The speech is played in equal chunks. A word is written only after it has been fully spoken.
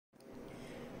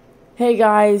Hey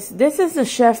guys, this is the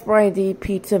Chef Boyardee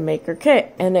Pizza Maker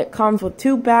Kit, and it comes with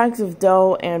 2 bags of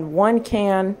dough and 1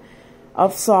 can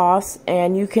of sauce,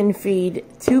 and you can feed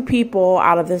 2 people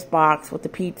out of this box with the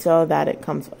pizza that it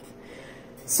comes with.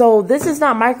 So this is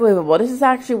not microwavable. This is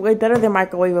actually way better than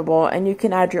microwavable, and you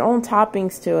can add your own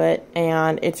toppings to it,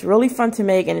 and it's really fun to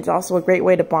make, and it's also a great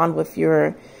way to bond with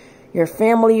your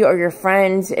family or your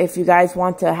friends. If you guys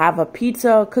want to have a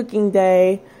pizza cooking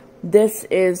day, this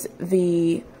is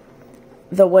the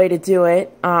way to do it.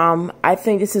 I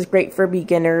think this is great for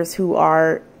beginners who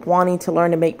are wanting to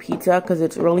learn to make pizza because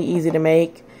it's really easy to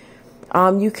make.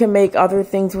 You can make other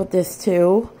things with this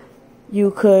too.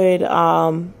 You can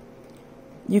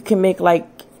make like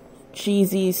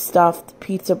cheesy stuffed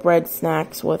pizza bread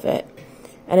snacks with it,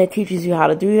 and it teaches you how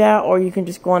to do that, or you can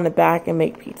just go on the back and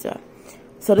make pizza.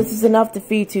 So this is enough to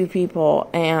feed 2 people,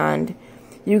 and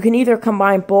you can either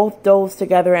combine both doughs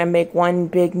together and make one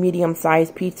big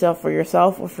medium-sized pizza for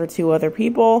yourself or for 2 other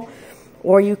people.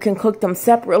 Or you can cook them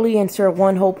separately and serve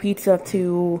one whole pizza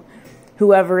to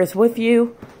whoever is with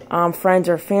you, friends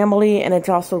or family. And it's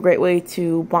also a great way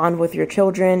to bond with your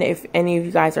children if any of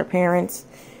you guys are parents.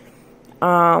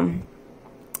 And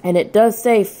it does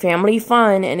say family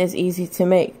fun and is easy to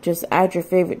make. Just add your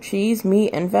favorite cheese, meat,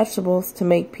 and vegetables to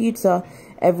make pizza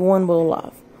everyone will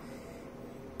love.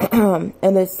 And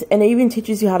it even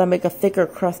teaches you how to make a thicker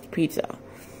crust pizza.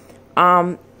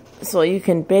 So you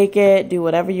can bake it, do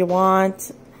whatever you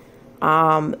want.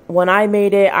 When I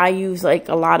made it, I used like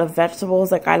a lot of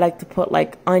vegetables. Like I like to put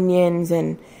like onions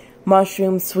and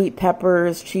mushrooms, sweet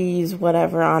peppers, cheese,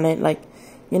 whatever on it. Like,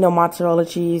 you know, mozzarella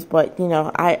cheese. But, you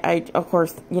know, I of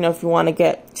course, you know, if you want to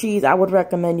get cheese, I would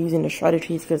recommend using the shredded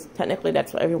cheese because technically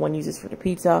that's what everyone uses for the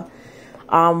pizza.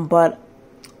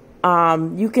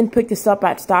 You can pick this up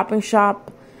at Stop and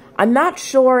Shop. I'm not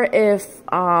sure if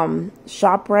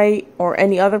ShopRite or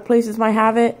any other places might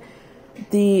have it.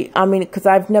 Because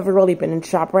I've never really been in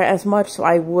ShopRite as much, so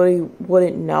I really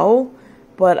wouldn't know.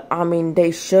 But, I mean, they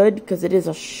should, because it is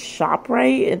a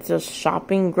ShopRite. It's a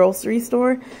shopping grocery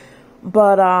store.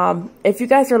 But if you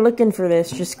guys are looking for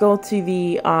this, just go to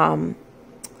the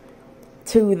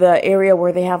area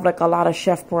where they have like a lot of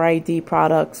Chef Boyardee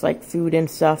products, like food and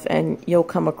stuff, and you'll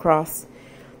come across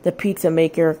the Pizza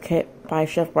Maker Kit by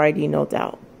Chef Boyardee, no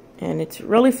doubt. And it's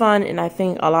really fun, and I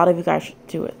think a lot of you guys should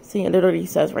do it. See, it literally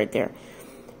says right there,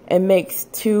 it makes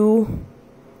 12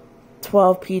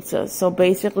 pizzas. So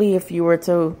basically, if you were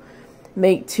to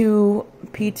make 2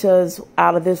 pizzas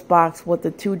out of this box with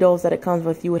the 2 doughs that it comes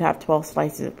with, you would have 12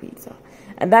 slices of pizza.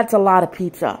 And that's a lot of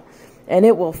pizza, and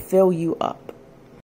it will fill you up.